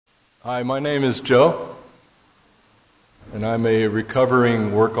Hi, my name is Joe, and I'm a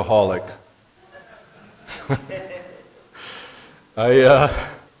recovering workaholic.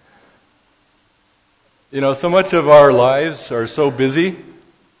 So much of our lives are so busy.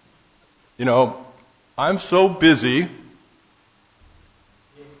 I'm so busy.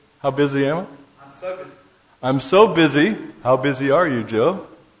 How busy am I? I'm so busy. I'm so busy. How busy are you, Joe?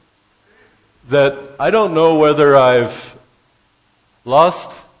 That I don't know whether I've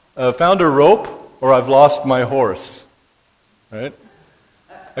found a rope or I've lost my horse. Right?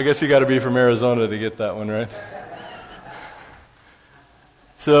 I guess you got to be from Arizona to get that one, right?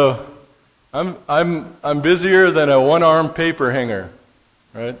 So, I'm busier than a one-armed paper hanger,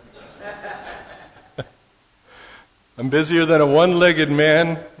 right? I'm busier than a one-legged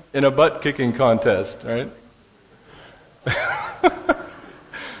man in a butt-kicking contest, right?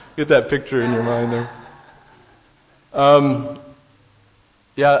 Get that picture in your mind there.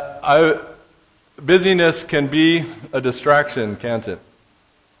 Busyness can be a distraction, can't it?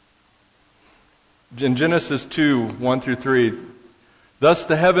 In Genesis 2, 1 through 3, thus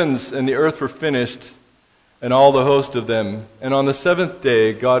the heavens and the earth were finished, and all the host of them. And on the seventh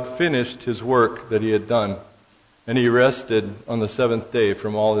day God finished his work that he had done, and he rested on the seventh day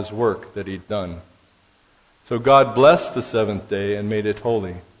from all his work that he'd done. So God blessed the seventh day and made it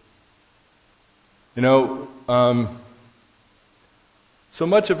holy. So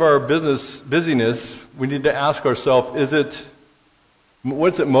much of our busyness, we need to ask ourselves,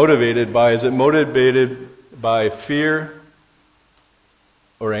 what's it motivated by? Is it motivated by fear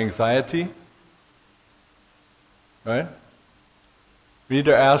or anxiety? Right? We need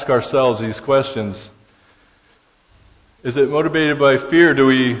to ask ourselves these questions. Is it motivated by fear? Do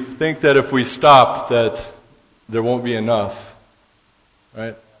we think that if we stop that there won't be enough?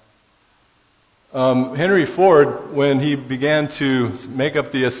 Right? Henry Ford, when he began to make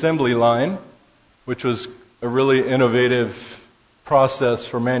up the assembly line, which was a really innovative process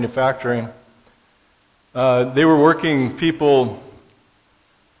for manufacturing, they were working people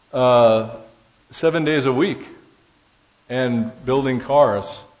 7 days a week and building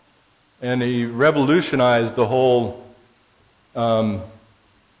cars. And he revolutionized the whole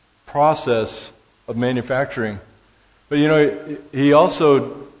process of manufacturing. But he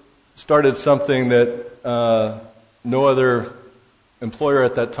also started something that no other employer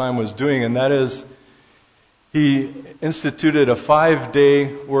at that time was doing, and that is he instituted a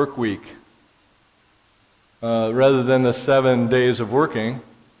 5-day work week rather than the 7 days of working.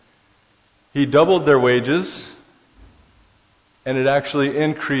 He doubled their wages, and it actually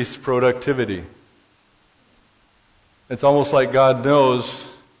increased productivity. It's almost like God knows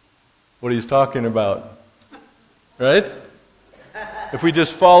what he's talking about, right? If we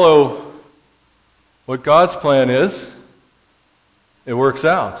just follow what God's plan is, it works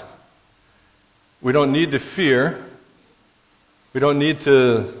out. We don't need to fear. We don't need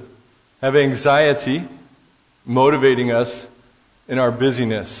to have anxiety motivating us in our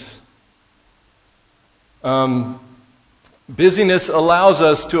busyness. Busyness allows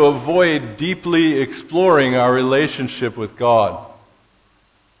us to avoid deeply exploring our relationship with God.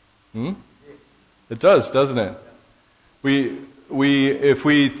 It does, doesn't it? If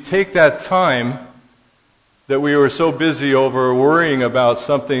we take that time that we were so busy over worrying about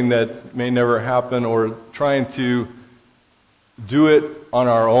something that may never happen or trying to do it on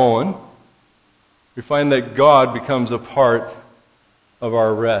our own, we find that God becomes a part of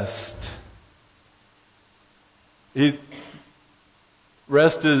our rest.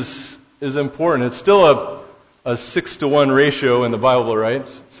 Rest is important. It's still a 6-to-1 ratio in the Bible, right?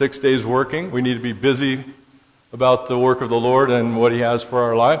 6 days working. We need to be busy about the work of the Lord and what he has for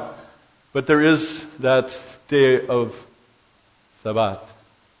our life. But there is that day of Sabbath,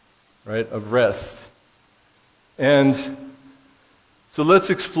 right, of rest. And so let's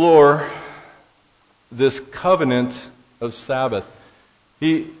explore this covenant of Sabbath.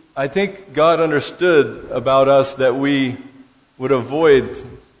 I think God understood about us that we would avoid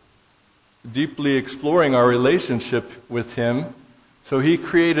deeply exploring our relationship with him, so he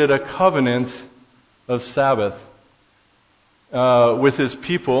created a covenant of Sabbath with his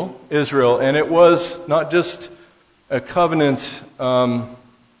people, Israel. And it was not just a covenant as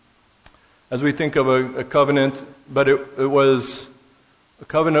we think of a covenant, but it was a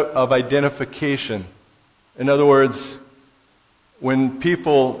covenant of identification. In other words, when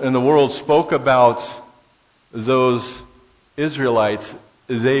people in the world spoke about those Israelites,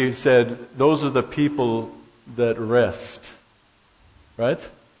 they said, those are the people that rest. Right?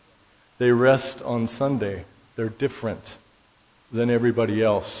 They rest on Sunday. They're different than everybody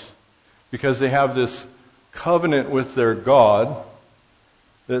else because they have this covenant with their God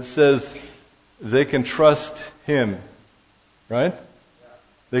that says they can trust Him, right?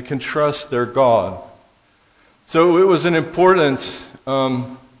 They can trust their God. So it was an important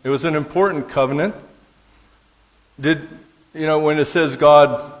covenant. When it says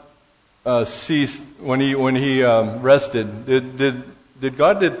God ceased when he rested, did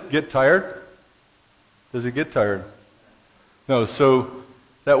God get tired? Does He get tired? No. So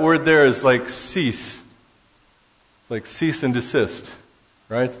that word there is like cease. It's like cease and desist,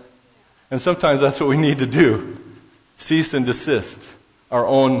 right? And sometimes that's what we need to do. Cease and desist our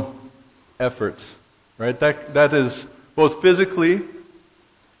own efforts, right? That is both physically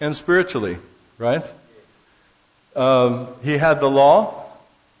and spiritually, right? He had the law,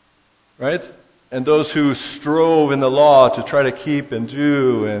 right? And those who strove in the law to try to keep and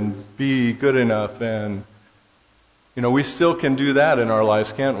do and be good enough, and we still can do that in our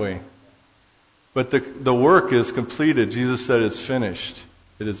lives, can't we? But the work is completed. Jesus said it's finished.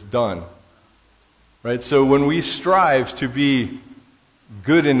 It is done. Right? So when we strive to be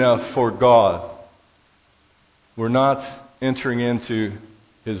good enough for God, we're not entering into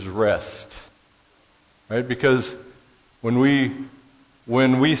His rest. Right? Because when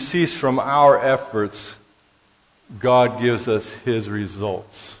we cease from our efforts, God gives us His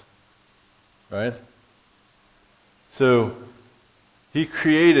results. Right? So He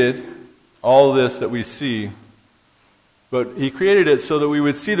created all this that we see, but He created it so that we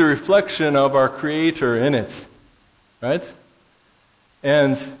would see the reflection of our Creator in it. Right?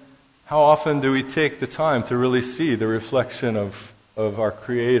 And how often do we take the time to really see the reflection of our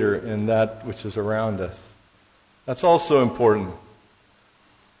Creator in that which is around us? That's also important.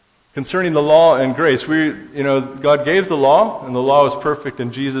 Concerning the law and grace, God gave the law, and the law was perfect,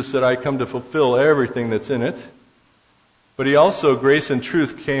 and Jesus said, I come to fulfill everything that's in it. But He also, grace and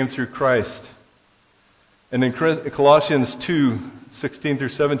truth came through Christ. And in Colossians 2:16 through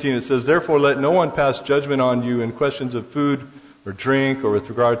 17, it says, Therefore let no one pass judgment on you in questions of food or drink, or with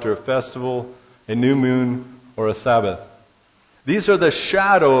regard to a festival, a new moon, or a Sabbath. These are the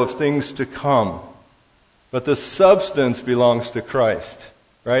shadow of things to come, but the substance belongs to Christ.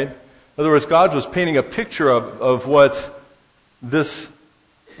 Right? In other words, God was painting a picture of what this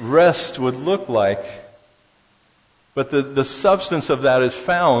rest would look like, but the substance of that is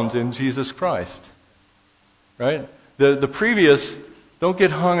found in Jesus Christ. Right? The previous, don't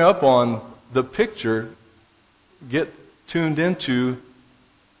get hung up on the picture, get tuned into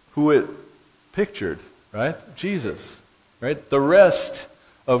who it pictured, right? Jesus, right? The rest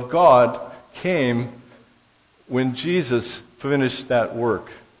of God came when Jesus finished that work,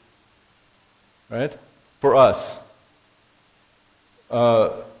 right? For us.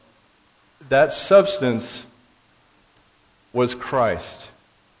 That substance was Christ.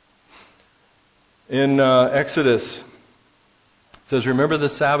 In Exodus, it says, Remember the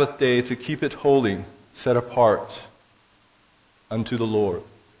Sabbath day to keep it holy, set apart unto the Lord,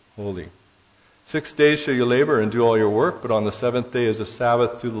 holy. 6 days shall you labor and do all your work, but on the seventh day is a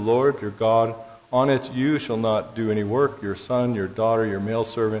Sabbath to the Lord your God. On it you shall not do any work, your son, your daughter, your male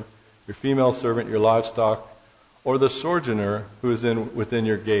servant, your female servant, your livestock, or the sojourner who is within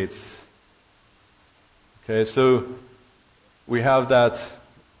your gates. Okay, so we have that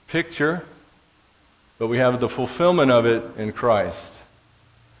picture, but we have the fulfillment of it in Christ.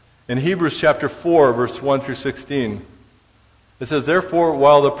 In Hebrews chapter 4, verse 1 through 16, it says, Therefore,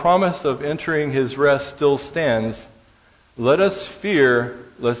 while the promise of entering His rest still stands, let us fear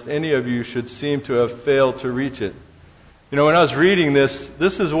lest any of you should seem to have failed to reach it. When I was reading this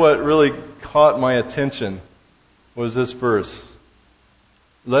is what really caught my attention, was this verse.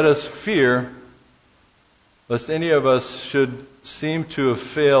 Let us fear lest any of us should seem to have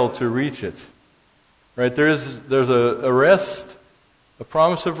failed to reach it. Right? There's a rest, a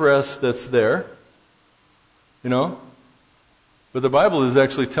promise of rest that's there, But the Bible is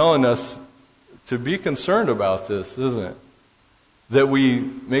actually telling us to be concerned about this, isn't it? That we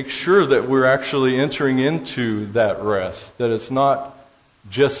make sure that we're actually entering into that rest, that it's not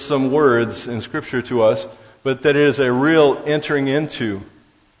just some words in Scripture to us, but that it is a real entering into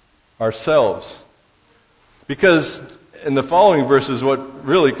ourselves. Because in the following verses, what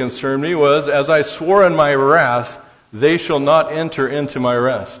really concerned me was, As I swore in my wrath, they shall not enter into my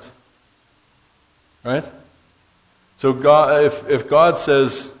rest. Right? So God, if God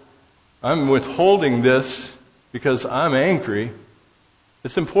says, I'm withholding this because I'm angry,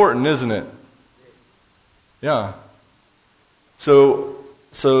 it's important, isn't it? Yeah. So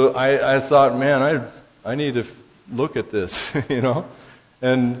I thought, man, I need to look at this,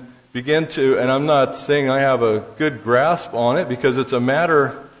 and begin to, and I'm not saying I have a good grasp on it, because it's a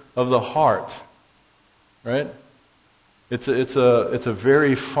matter of the heart, right? It's a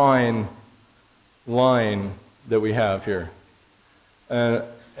very fine line that we have here. And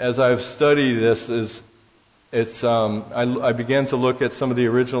as I've studied this, I began to look at some of the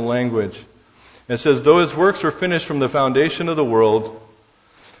original language. It says, though his works were finished from the foundation of the world,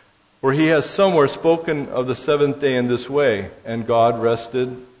 for he has somewhere spoken of the seventh day in this way, and God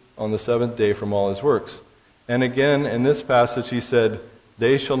rested on the seventh day from all his works. And again, in this passage, he said,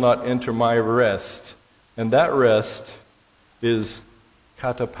 they shall not enter my rest. And that rest is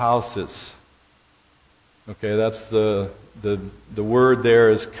katapausis. Okay, that's the word there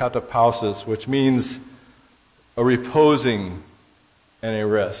is katapausis, which means a reposing and a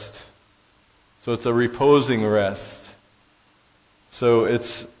rest. So it's a reposing rest. So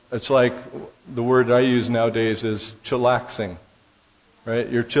it's like the word I use nowadays is chillaxing, right?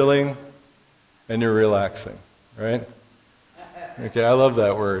 You're chilling and you're relaxing, right? Okay, I love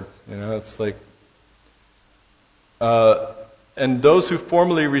that word. It's like, and those who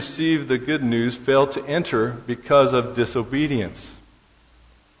formerly received the good news failed to enter because of disobedience.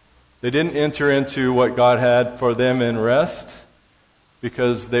 They didn't enter into what God had for them in rest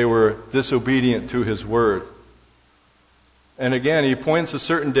because they were disobedient to his word. And again, he points a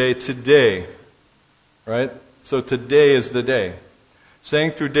certain day, today, right? So today is the day.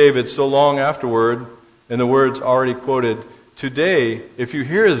 Saying through David so long afterward, in the words already quoted, today, if you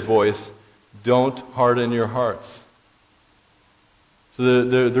hear his voice, don't harden your hearts. So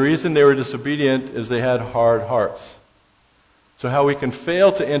the reason they were disobedient is they had hard hearts. So how we can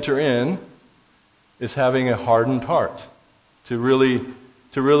fail to enter in is having a hardened heart, to really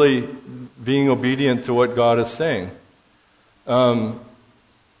being obedient to what God is saying.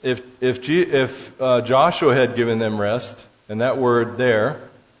 If Joshua had given them rest, and that word there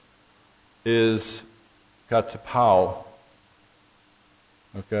is katapau,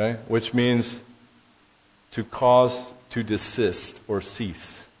 okay, which means to cause to desist or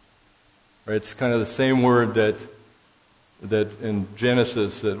cease. Right? It's kind of the same word that in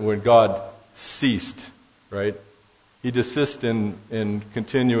Genesis, that when God ceased, right? He desisted in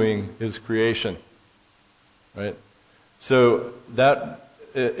continuing his creation. Right? So that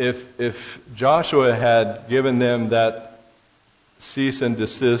if Joshua had given them that cease and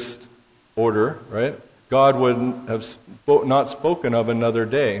desist order, right? God wouldn't have not spoken of another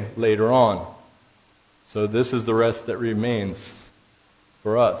day later on. So this is the rest that remains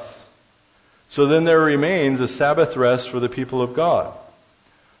for us. So then there remains a Sabbath rest for the people of God.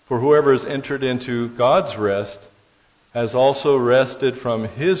 For whoever has entered into God's rest has also rested from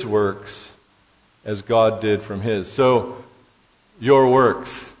his works as God did from his. So, your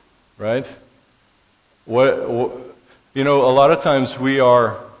works, right? A lot of times we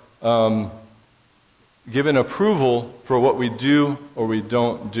are given approval for what we do or we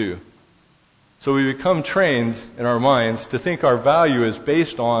don't do. So we become trained in our minds to think our value is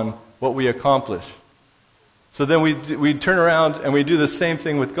based on what we accomplish. So then we turn around and we do the same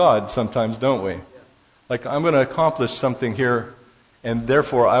thing with God sometimes, don't we? Like, I'm going to accomplish something here, and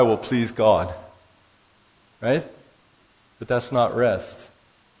therefore I will please God. Right? But that's not rest.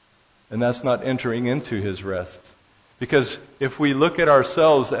 And that's not entering into his rest. Because if we look at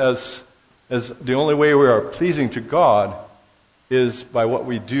ourselves as the only way we are pleasing to God is by what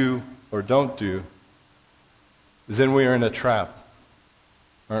we do or don't do, then we are in a trap,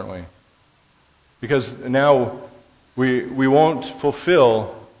 aren't we? Because now we won't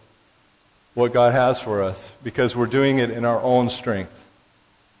fulfill what God has for us because we're doing it in our own strength.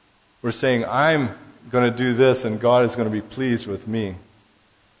 We're saying, I'm going to do this and God is going to be pleased with me.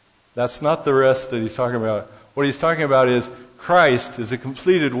 That's not the rest that he's talking about. What he's talking about is Christ is a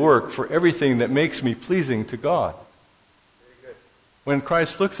completed work for everything that makes me pleasing to God. When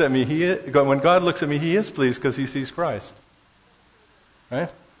Christ looks at me, when God looks at me, he is pleased because he sees Christ. Right?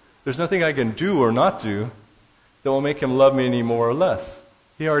 There's nothing I can do or not do that will make him love me any more or less.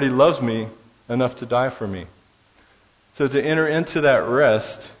 He already loves me enough to die for me. So to enter into that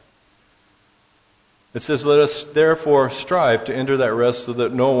rest, it says, let us therefore strive to enter that rest so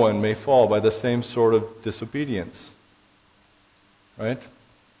that no one may fall by the same sort of disobedience. Right?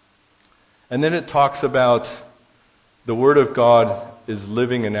 And then it talks about the Word of God is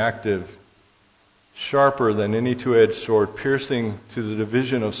living and active, sharper than any two-edged sword, piercing to the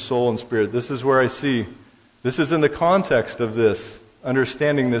division of soul and spirit. This is where I see, this is in the context of this,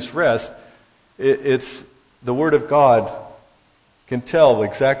 understanding this rest. It's the Word of God can tell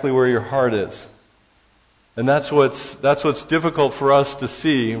exactly where your heart is. And that's what's difficult for us to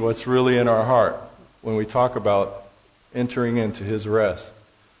see what's really in our heart when we talk about entering into his rest.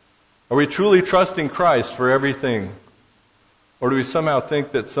 Are we truly trusting Christ for everything? Or do we somehow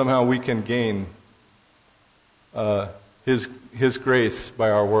think that somehow we can gain His grace by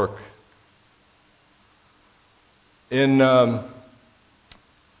our work. In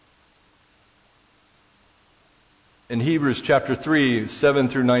Hebrews chapter 3, 7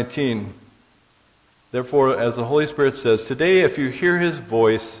 through 19, therefore, as the Holy Spirit says, today if you hear His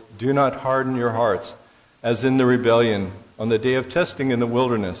voice, do not harden your hearts, as in the rebellion on the day of testing in the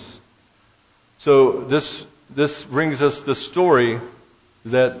wilderness. So this brings us the story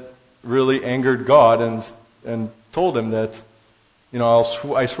that really angered God and told Him that,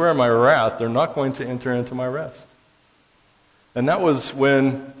 I swear in my wrath, they're not going to enter into my rest. And that was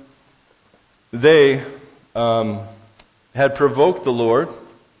when they had provoked the Lord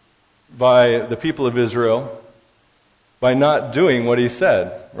by the people of Israel by not doing what He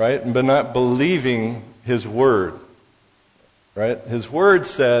said, right? But not believing His word, right? His word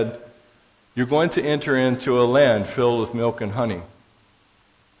said, you're going to enter into a land filled with milk and honey.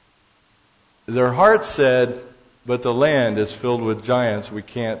 Their heart said, but the land is filled with giants, we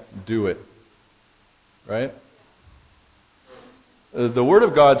can't do it, right? The Word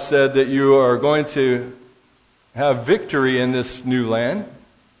of God said that you are going to have victory in this new land,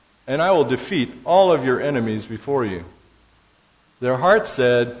 and I will defeat all of your enemies before you. Their heart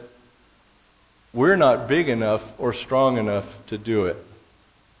said, we're not big enough or strong enough to do it,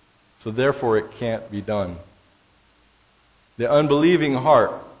 so therefore it can't be done. The unbelieving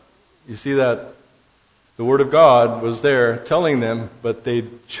heart, you see that the Word of God was there telling them, but they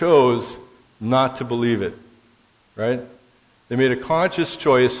chose not to believe it, right? They made a conscious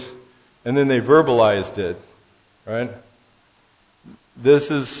choice, and then they verbalized it, right?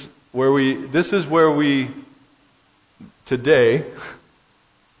 This is where we today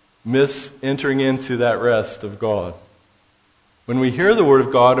miss entering into that rest of God. When we hear the Word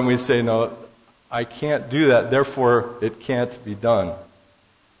of God and we say, no, I can't do that, therefore it can't be done.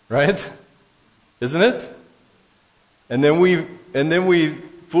 Right? Isn't it? And then we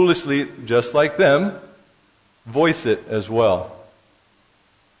foolishly, just like them, voice it as well.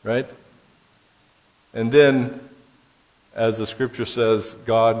 Right? And then, as the Scripture says,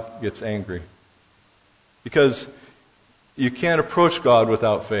 God gets angry. Because you can't approach God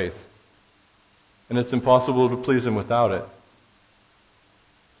without faith. And it's impossible to please Him without it.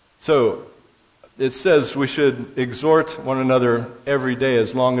 So, it says we should exhort one another every day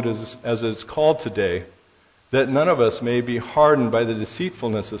as long as it's called today, that none of us may be hardened by the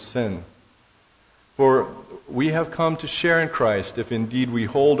deceitfulness of sin. For we have come to share in Christ if indeed we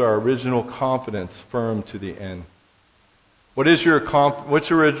hold our original confidence firm to the end. What's your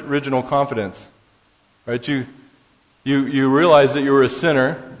original confidence? Right? You realize that you were a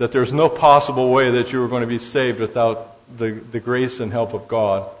sinner, that there's no possible way that you were going to be saved without the grace and help of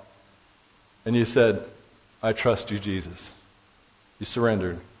God. And you said, I trust you, Jesus. You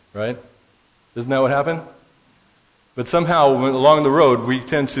surrendered, right? Isn't that what happened? But somehow, along the road, we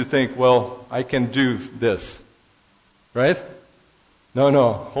tend to think, well, I can do this. Right?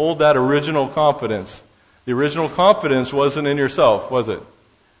 No. Hold that original confidence. The original confidence wasn't in yourself, was it?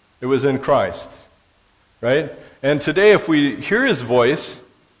 It was in Christ. Right? And today, if we hear His voice,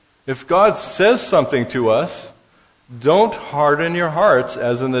 if God says something to us, don't harden your hearts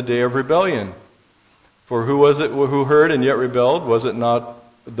as in the day of rebellion. For who was it who heard and yet rebelled? Was it not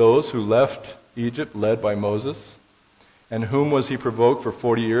those who left Egypt led by Moses? And whom was He provoked for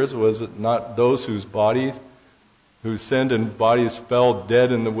 40 years? Was it not those who sinned and bodies fell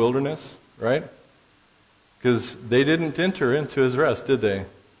dead in the wilderness? Right? Because they didn't enter into His rest, did they?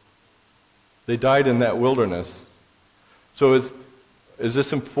 They died in that wilderness. So is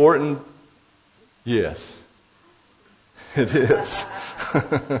this important? Yes. It is.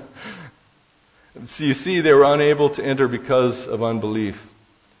 So you see, they were unable to enter because of unbelief.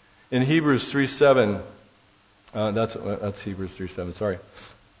 In Hebrews 3:7, that's Hebrews 3:7, sorry.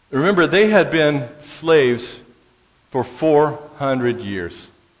 Remember, they had been slaves for 400 years.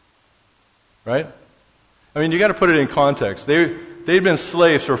 Right? I mean, you got to put it in context. They'd been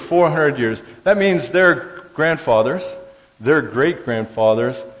slaves for 400 years. That means their grandfathers, their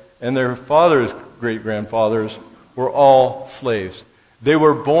great-grandfathers, and their fathers' great-grandfathers were all slaves. They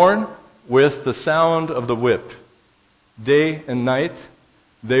were born with the sound of the whip. Day and night,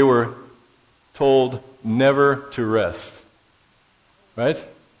 they were told never to rest. Right?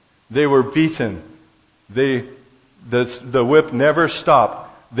 They were beaten. The whip never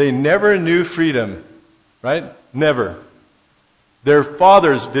stopped. They never knew freedom. Right? Never. Their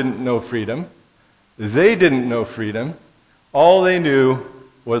fathers didn't know freedom. They didn't know freedom. All they knew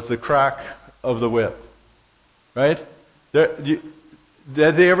was the crack of the whip. Right? Had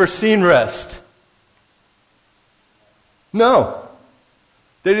they ever seen rest? No.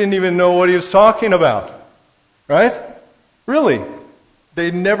 They didn't even know what he was talking about. Right? Really.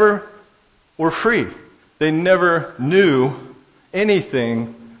 They never were free. They never knew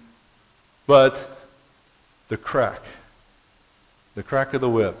anything but the crack of the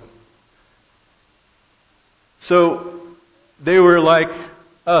whip. So they were like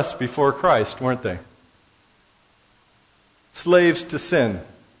us before Christ, weren't they? Slaves to sin.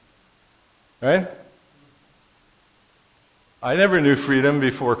 Right? I never knew freedom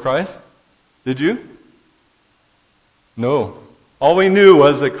before Christ. Did you? No. All we knew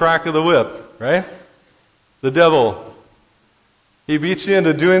was the crack of the whip, right? The devil. He beats you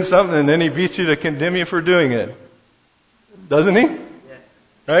into doing something, and then he beats you to condemn you for doing it. Doesn't he? Yeah.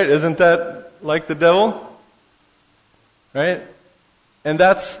 Right? Isn't that like the devil? Right? And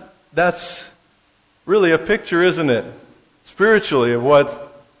that's really a picture, isn't it? Spiritually, of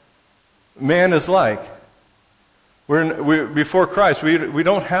what man is like. We're before Christ, we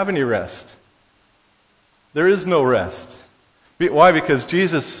don't have any rest. There is no rest. Why? Because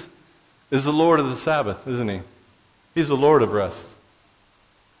Jesus is the Lord of the Sabbath, isn't He? He's the Lord of rest.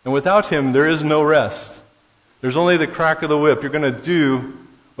 And without Him, there is no rest. There's only the crack of the whip. You're going to do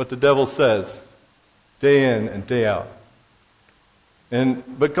what the devil says, day in and day out.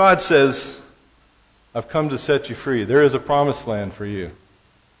 But God says, I've come to set you free. There is a promised land for you.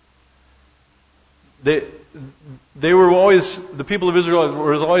 They were always, the people of Israel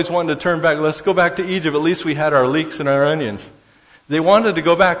were always wanting to turn back. Let's go back to Egypt. At least we had our leeks and our onions. They wanted to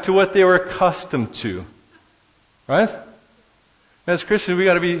go back to what they were accustomed to. Right? As Christians, we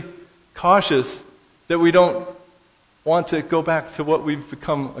got to be cautious that we don't want to go back to what we've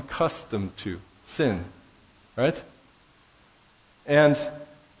become accustomed to. Sin. Right?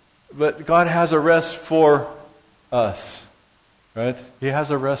 But God has a rest for us. Right? He has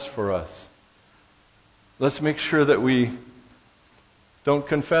a rest for us. Let's make sure that we don't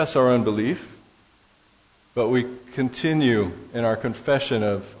confess our unbelief, but we continue in our confession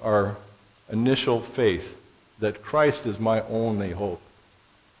of our initial faith that Christ is my only hope.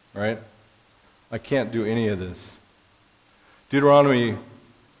 Right? I can't do any of this. Deuteronomy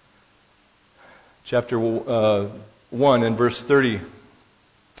chapter 1 and verse 30.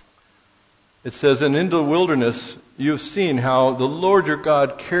 It says, "And in the wilderness you have seen how the Lord your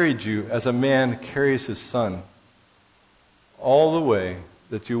God carried you as a man carries his son, all the way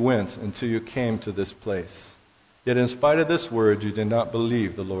that you went until you came to this place. Yet in spite of this word, you did not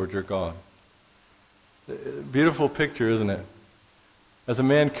believe the Lord your God." Beautiful picture, isn't it? As a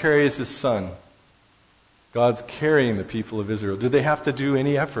man carries his son, God's carrying the people of Israel. Did they have to do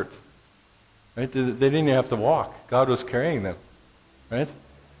any effort? Right? They didn't even have to walk. God was carrying them. Right?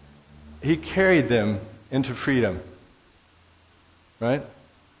 He carried them into freedom. Right?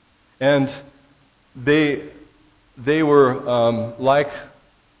 And they were like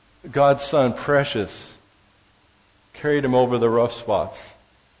God's Son, precious. Carried him over the rough spots.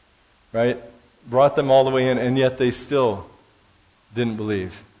 Right? Brought them all the way in, and yet they still didn't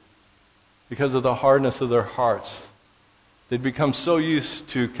believe. Because of the hardness of their hearts. They'd become so used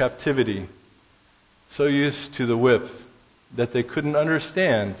to captivity, so used to the whip, that they couldn't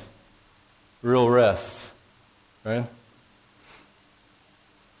understand real rest. Right?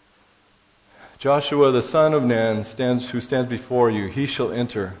 Joshua the son of Nun who stands before you, he shall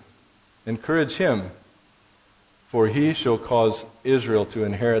enter. Encourage him, for he shall cause Israel to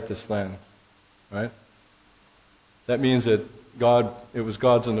inherit this land. Right? That means that it was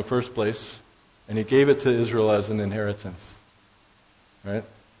God's in the first place, and He gave it to Israel as an inheritance. Right?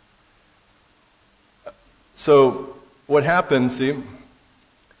 So, what happened,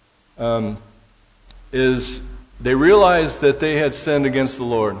 is they realized that they had sinned against the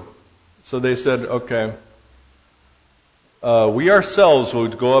Lord. So they said, okay, we ourselves will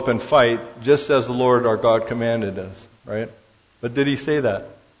go up and fight just as the Lord our God commanded us. Right? But did He say that?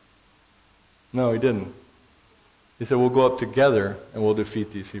 No, He didn't. He said, we'll go up together and we'll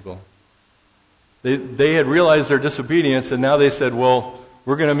defeat these people. They had realized their disobedience, and now they said, well,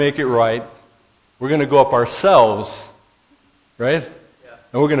 we're going to make it right. We're going to go up ourselves, right? Yeah.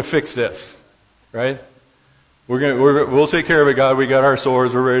 And we're going to fix this, right? We'll take care of it, God. We got our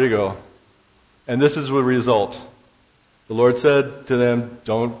swords. We're ready to go. And this is the result. The Lord said to them,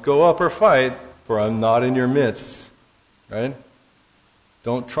 don't go up or fight, for I'm not in your midst, right?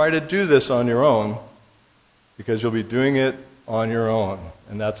 Don't try to do this on your own, because you'll be doing it on your own,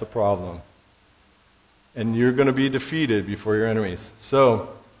 and that's a problem. And you're going to be defeated before your enemies. So,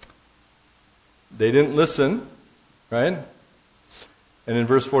 they didn't listen, right? And in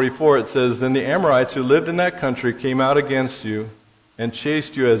verse 44 it says, "Then the Amorites who lived in that country came out against you and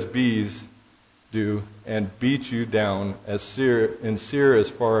chased you as bees do and beat you down in Seir as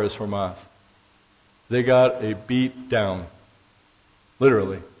far as Hamath." They got a beat down.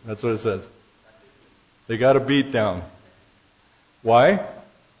 Literally, that's what it says. They got a beat down. Why?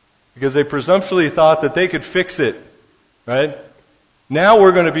 Because they presumptuously thought that they could fix it, right? Now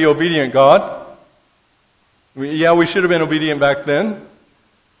we're going to be obedient, God. We should have been obedient back then,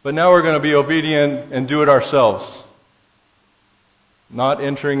 but now we're going to be obedient and do it ourselves. Not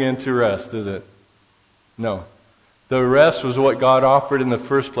entering into rest, is it? No. The rest was what God offered in the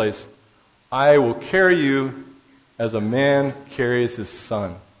first place. I will carry you as a man carries his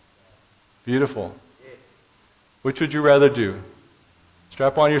son. Beautiful. Which would you rather do?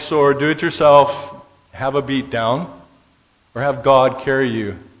 Strap on your sword, do it yourself, have a beat down, or have God carry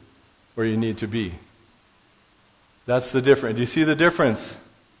you where you need to be? That's the difference. Do you see the difference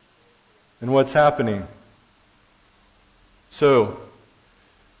in what's happening? So,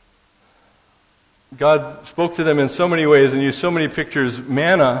 God spoke to them in so many ways and used so many pictures.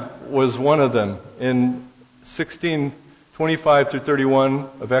 Manna was one of them. In 16:25 through 31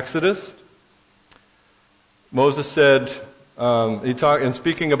 of Exodus, Moses said, in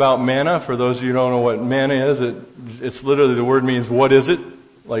speaking about manna, for those of you who don't know what manna is, it's literally, the word means, what is it?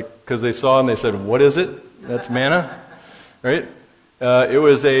 Like, because they saw and they said, what is it? That's manna, right? It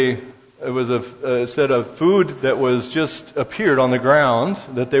was a set of food that was just appeared on the ground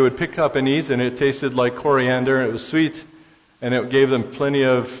that they would pick up and eat, and it tasted like coriander, and it was sweet, and it gave them plenty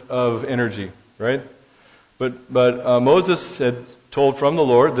of energy, right? But Moses had told from the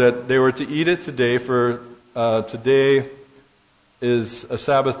Lord that they were to eat it today, for today is a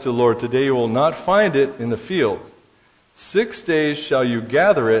Sabbath to the Lord. Today you will not find it in the field. 6 days shall you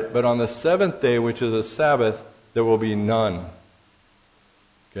gather it, but on the seventh day, which is a Sabbath, there will be none.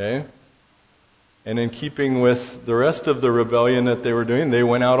 Okay? And in keeping with the rest of the rebellion that they were doing, they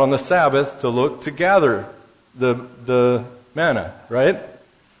went out on the Sabbath to look to gather the manna, right?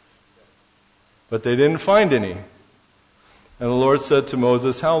 But they didn't find any. And the Lord said to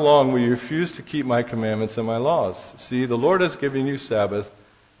Moses, how long will you refuse to keep my commandments and my laws? See, the Lord has given you Sabbath.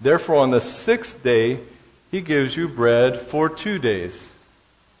 Therefore, on the sixth day, He gives you bread for 2 days.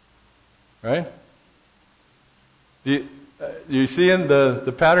 Right? Do you see in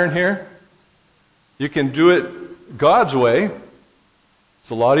the pattern here? You can do it God's way.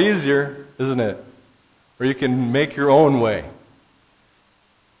 It's a lot easier, isn't it? Or you can make your own way.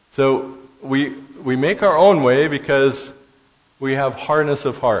 So we make our own way because we have hardness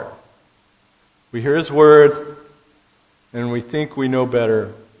of heart. We hear His word and we think we know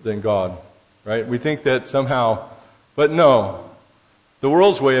better than God. Right? We think that somehow, but no. The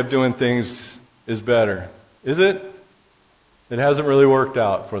world's way of doing things is better. Is it? It hasn't really worked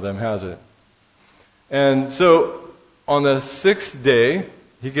out for them, has it? And so, on the sixth day,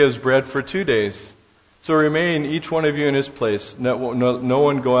 He gives bread for 2 days. So remain each one of you in his place. No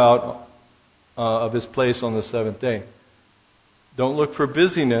one go out of his place on the seventh day. Don't look for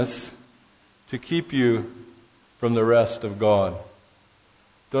busyness to keep you from the rest of God.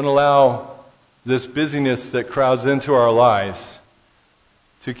 Don't allow this busyness that crowds into our lives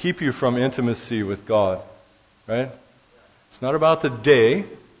to keep you from intimacy with God. Right? It's not about the day.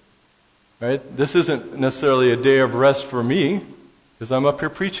 Right? This isn't necessarily a day of rest for me, because I'm up here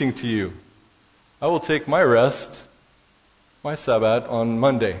preaching to you. I will take my rest, my Sabbath, on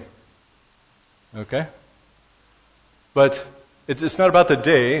Monday. Okay? But it's not about the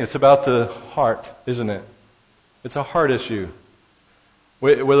day, it's about the heart, isn't it? It's a heart issue.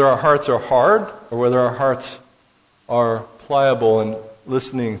 Whether our hearts are hard, or whether our hearts are pliable and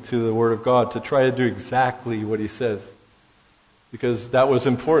listening to the Word of God to try to do exactly what He says. Because that was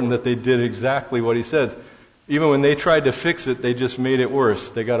important, that they did exactly what He said. Even when they tried to fix it, they just made it worse.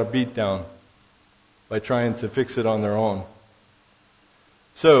 They got a beat down by trying to fix it on their own.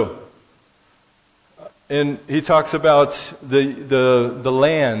 So, and he talks about the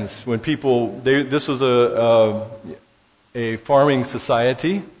lands when people. This was a farming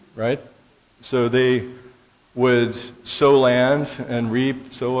society, right? So they would sow land and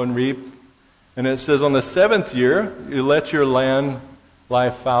reap, sow and reap. And it says, on the seventh year, you let your land lie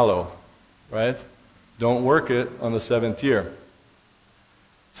fallow, right? Don't work it on the seventh year.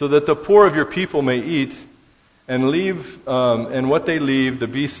 So that the poor of your people may eat, and and what they leave, the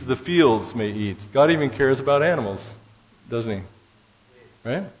beasts of the fields may eat. God even cares about animals, doesn't He?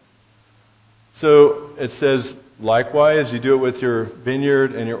 Right? So it says, likewise, you do it with your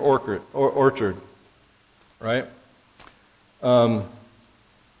vineyard and your orchard. Right?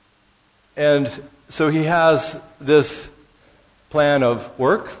 And so He has this plan of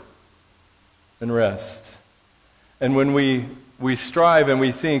work and rest. And when we strive and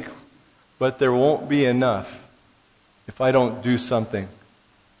we think, but there won't be enough if I don't do something,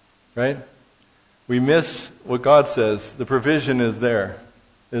 right? we miss what God says. The provision is there,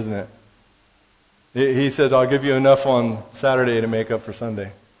 isn't it? He said, I'll give you enough on Saturday to make up for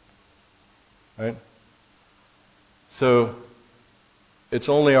Sunday. Right? So, it's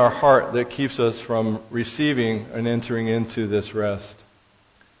only our heart that keeps us from receiving and entering into this rest.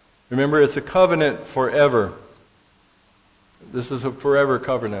 Remember, it's a covenant forever. This is a forever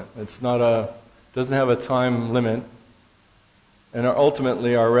covenant. It's not doesn't have a time limit. And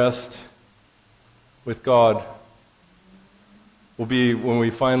ultimately, our rest with God will be when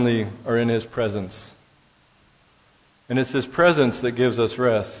we finally are in His presence. And it's His presence that gives us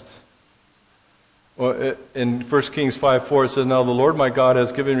rest. Well, in 1 Kings 5:4 it says, Now the Lord my God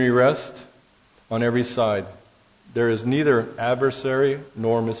has given me rest on every side. There is neither adversary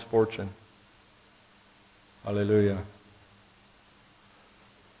nor misfortune. Hallelujah.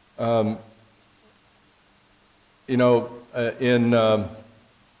 In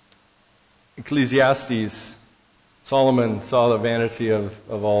Ecclesiastes, Solomon saw the vanity of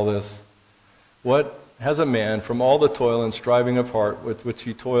all this. What has a man from all the toil and striving of heart with which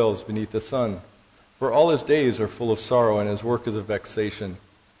he toils beneath the sun? For all his days are full of sorrow, and his work is a vexation.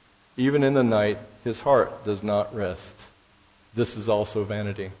 Even in the night, his heart does not rest. This is also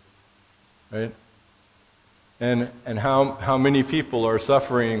vanity. Right? And how many people are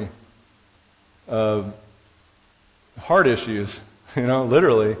suffering heart issues,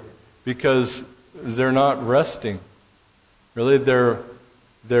 literally, because they're not resting. Really,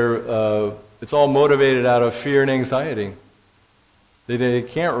 it's all motivated out of fear and anxiety. They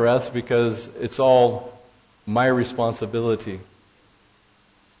can't rest because it's all my responsibility.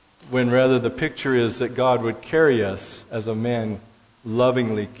 When rather the picture is that God would carry us as a man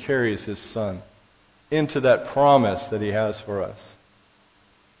lovingly carries his son into that promise that he has for us.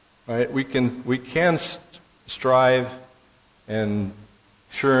 Right? We can strive and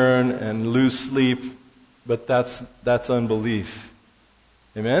churn and lose sleep, but that's unbelief.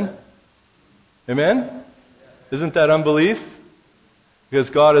 Amen? Amen? Isn't that unbelief? Because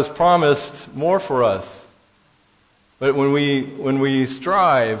God has promised more for us. But when we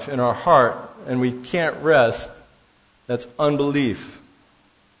strive in our heart and we can't rest, that's unbelief.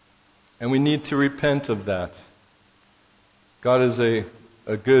 And we need to repent of that. God is a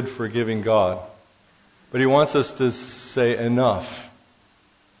good, forgiving God. But He wants us to say enough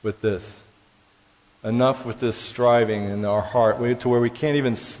with this. Enough with this striving in our heart to where we can't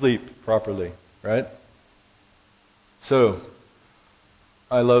even sleep properly. Right? So,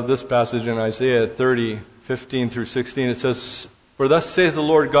 I love this passage in Isaiah 30:15 through 16. It says, For thus saith the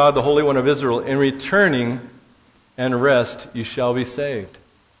Lord God, the Holy One of Israel, in returning and rest you shall be saved.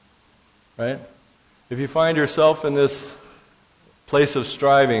 Right? If you find yourself in this place of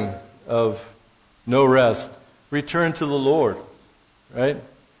striving, of no rest, return to the Lord. Right?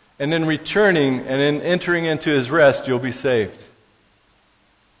 And in returning and in entering into His rest, you'll be saved.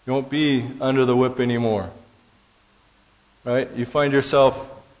 You won't be under the whip anymore. Right? You find yourself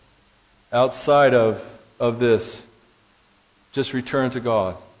outside of this. Just return to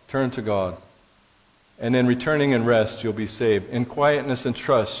God. Turn to God. And in returning and rest, you'll be saved. In quietness and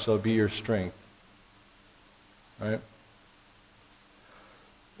trust shall be your strength. Right?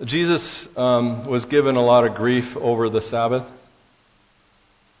 Jesus was given a lot of grief over the Sabbath.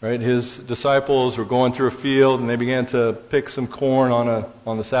 Right? His disciples were going through a field and they began to pick some corn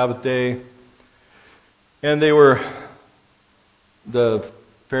on the Sabbath day. And the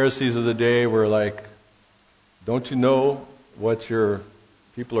Pharisees of the day were like, don't you know what your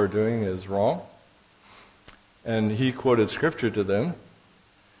people are doing is wrong? And he quoted scripture to them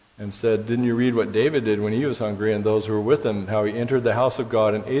and said, didn't you read what David did when he was hungry and those who were with him, how he entered the house of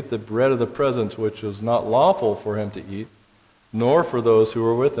God and ate the bread of the presence, which was not lawful for him to eat, nor for those who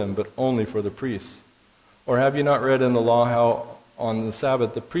were with him, but only for the priests? Or have you not read in the law how on the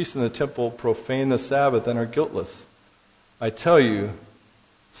Sabbath the priests in the temple profane the Sabbath and are guiltless? I tell you,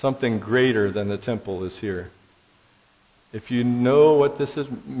 something greater than the temple is here. If you know what this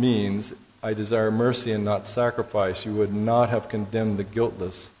means, I desire mercy and not sacrifice, you would not have condemned the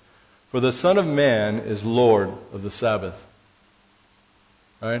guiltless. For the Son of Man is Lord of the Sabbath.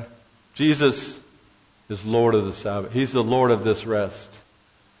 Right? Jesus is Lord of the Sabbath. He's the Lord of this rest.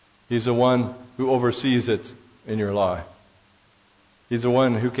 He's the one who oversees it in your life. He's the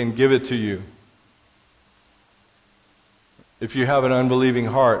one who can give it to you. If you have an unbelieving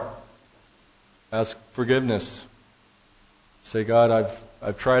heart, ask forgiveness. Say, God,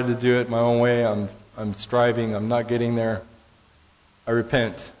 I've tried to do it my own way. I'm striving. I'm not getting there. I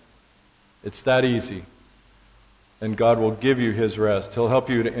repent. It's that easy. And God will give you His rest. He'll help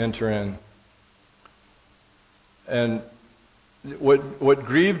you to enter in. And what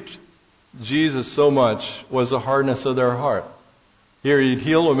grieved Jesus so much was the hardness of their heart. Here, he'd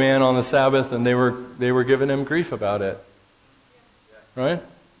heal a man on the Sabbath, and they were giving him grief about it. Right?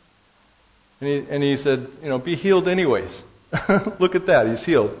 And he said, be healed anyways. Look at that, he's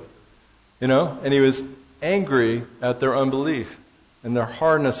healed. And he was angry at their unbelief and their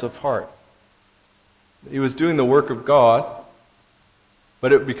hardness of heart. He was doing the work of God,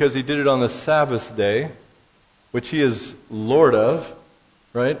 but because he did it on the Sabbath day, which he is Lord of,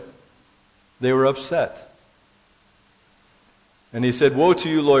 right? They were upset. And he said, "Woe to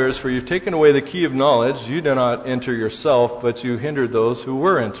you, lawyers, for you've taken away the key of knowledge. You do not enter yourself, but you hindered those who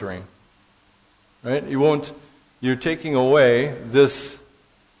were entering." Right? You're taking away this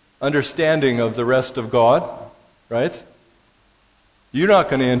understanding of the rest of God, right? You're not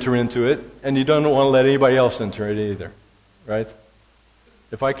going to enter into it, and you don't want to let anybody else enter it either, right?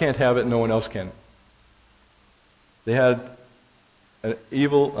 If I can't have it, no one else can. They had an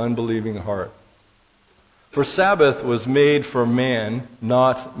evil, unbelieving heart. For Sabbath was made for man,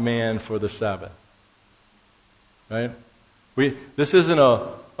 not man for the Sabbath. Right? This isn't a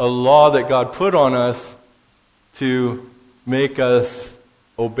law that God put on us to make us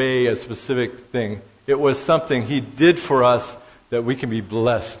obey a specific thing. It was something He did for us that we can be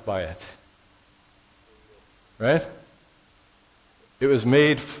blessed by it. Right? It was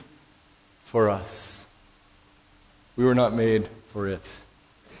made for us. We were not made for it.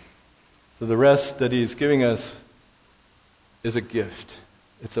 So the rest that He's giving us is a gift.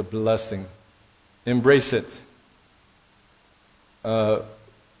 It's a blessing. Embrace it.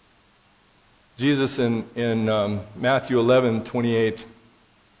 Jesus in Matthew 11:28.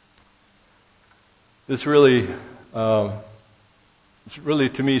 This really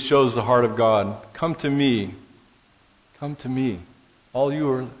to me shows the heart of God. Come to me, all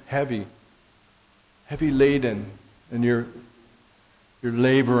you are heavy laden, and you're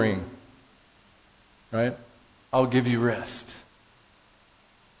laboring. Right? I'll give you rest.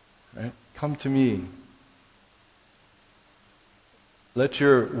 Right? Come to me. Let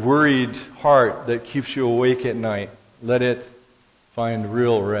your worried heart that keeps you awake at night, let it find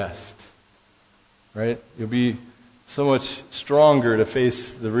real rest. Right? You'll be so much stronger to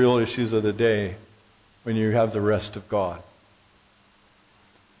face the real issues of the day when you have the rest of God.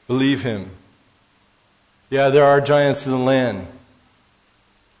 Believe Him. Yeah, there are giants in the land,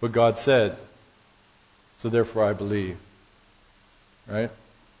 but God said, so therefore I believe. Right?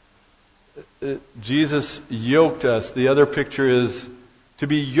 Jesus yoked us. The other picture is to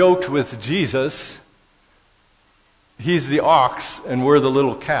be yoked with Jesus. He's the ox and we're the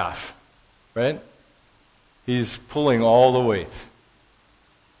little calf. Right? He's pulling all the weight.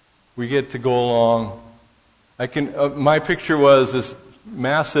 We get to go along. My picture was this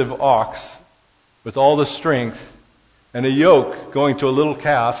massive ox with all the strength and a yoke going to a little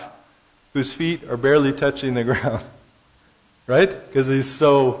calf whose feet are barely touching the ground. Right? Because He's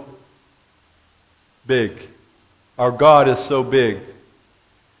so big. Our God is so big.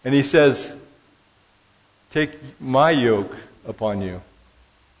 And He says, take my yoke upon you.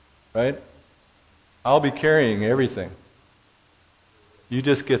 Right? I'll be carrying everything. You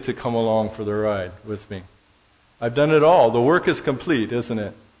just get to come along for the ride with me. I've done it all. The work is complete, isn't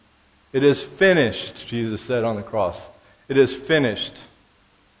it? It is finished, Jesus said on the cross. It is finished.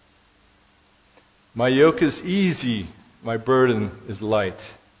 My yoke is easy. My burden is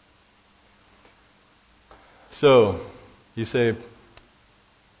light. So, you say,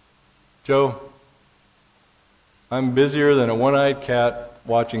 Joe, I'm busier than a one-eyed cat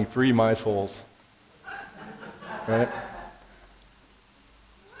watching 3 mice holes. Right?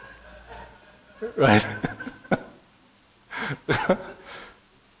 Right?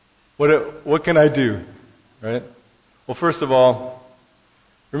 What can I do? Right? Well, first of all,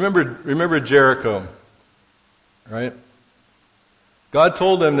 remember Jericho. Right? God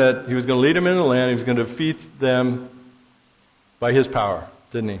told them that He was going to lead them into the land. He was going to defeat them by His power,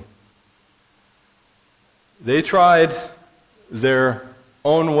 didn't He? They tried their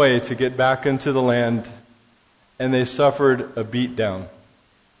own way to get back into the land, and they suffered a beatdown.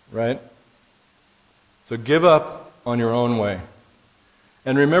 Right? So give up on your own way.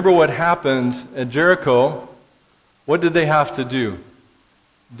 And remember what happened at Jericho. What did they have to do?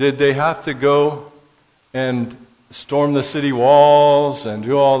 Did they have to go and storm the city walls and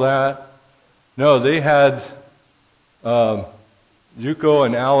do all that? No, they had Yuko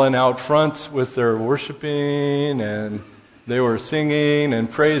and Alan out front with their worshiping, and they were singing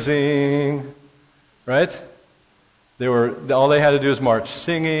and praising, right? All they had to do was march,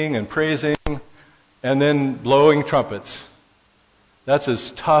 singing and praising, and then blowing trumpets. That's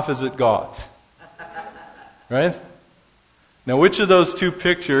as tough as it got, right? Now, which of those two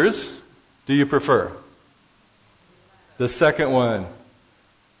pictures do you prefer? The second one.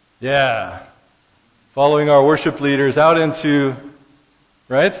 Yeah. Following our worship leaders out into,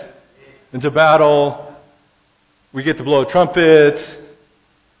 right? Into battle. We get to blow a trumpet,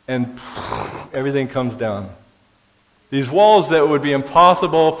 and everything comes down. These walls that would be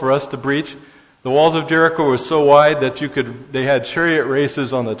impossible for us to breach. The walls of Jericho were so wide that they had chariot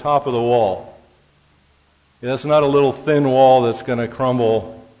races on the top of the wall. That's not a little thin wall that's going to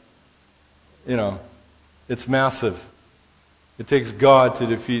crumble. It's massive. It takes God to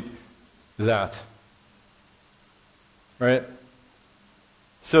defeat that. Right?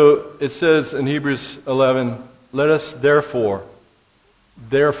 So it says in Hebrews 11, let us therefore,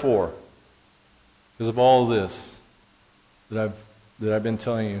 because of all this that I've been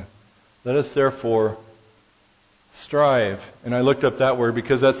telling you, let us therefore strive. And I looked up that word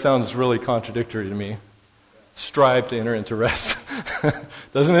because that sounds really contradictory to me. Strive to enter into rest.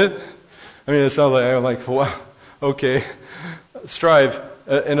 Doesn't it? I mean, it sounds like, I'm like, wow, okay. Strive.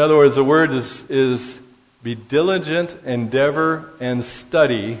 In other words, the word is be diligent, endeavor, and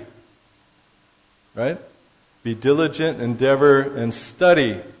study. Right? Be diligent, endeavor, and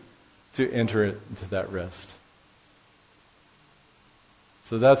study to enter into that rest.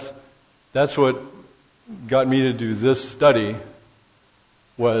 So that's what got me to do this study,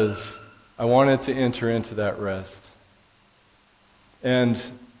 was I wanted to enter into that rest. And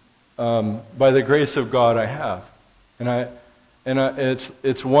by the grace of God, I have.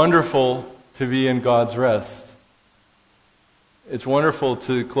 It's wonderful to be in God's rest. It's wonderful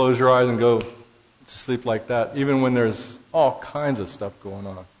to close your eyes and go to sleep like that, even when there's all kinds of stuff going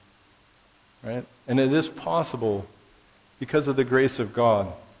on. Right? And it is possible because of the grace of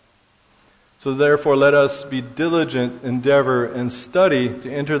God. So therefore, let us be diligent, endeavor, and study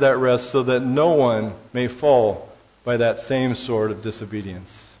to enter that rest, so that no one may fall by that same sort of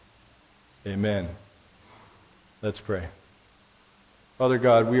disobedience. Amen. Let's pray. Father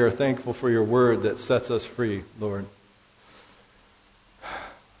God, we are thankful for your word that sets us free, Lord.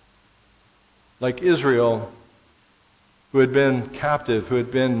 Like Israel, who had been captive, who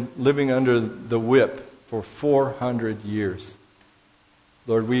had been living under the whip for 400 years.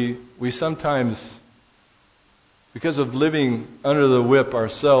 Lord, we sometimes, because of living under the whip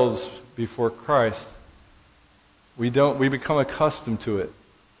ourselves before Christ, we become accustomed to it.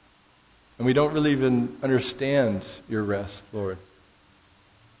 And we don't really even understand your rest, Lord.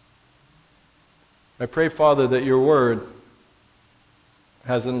 I pray, Father, that your word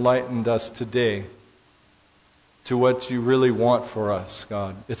has enlightened us today to what you really want for us,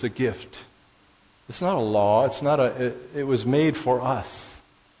 God. It's a gift. It's not a law. It was made for us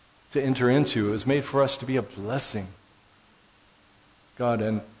to enter into. It was made for us to be a blessing,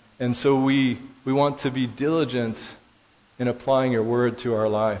 God. And so we want to be diligent in applying your word to our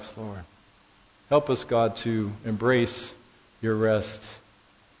lives, Lord. Help us, God, to embrace your rest.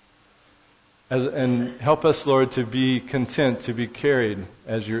 And help us, Lord, to be content, to be carried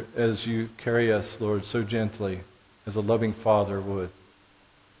as you carry us, Lord, so gently, as a loving Father would,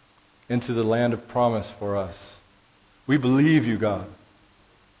 into the land of promise for us. We believe you, God.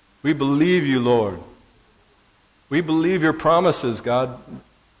 We believe you, Lord. We believe your promises, God,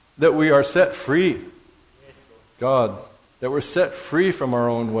 that we are set free. God, that we're set free from our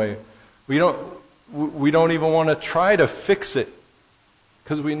own way. We don't even want to try to fix it,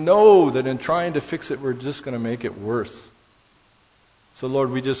 because we know that in trying to fix it, we're just going to make it worse. So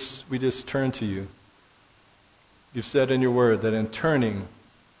Lord, we just turn to you. You've said in your word that in turning,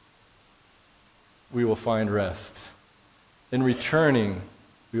 we will find rest. In returning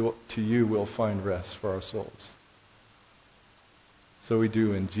to you, we'll find rest for our souls. So we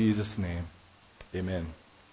do in Jesus' name. Amen.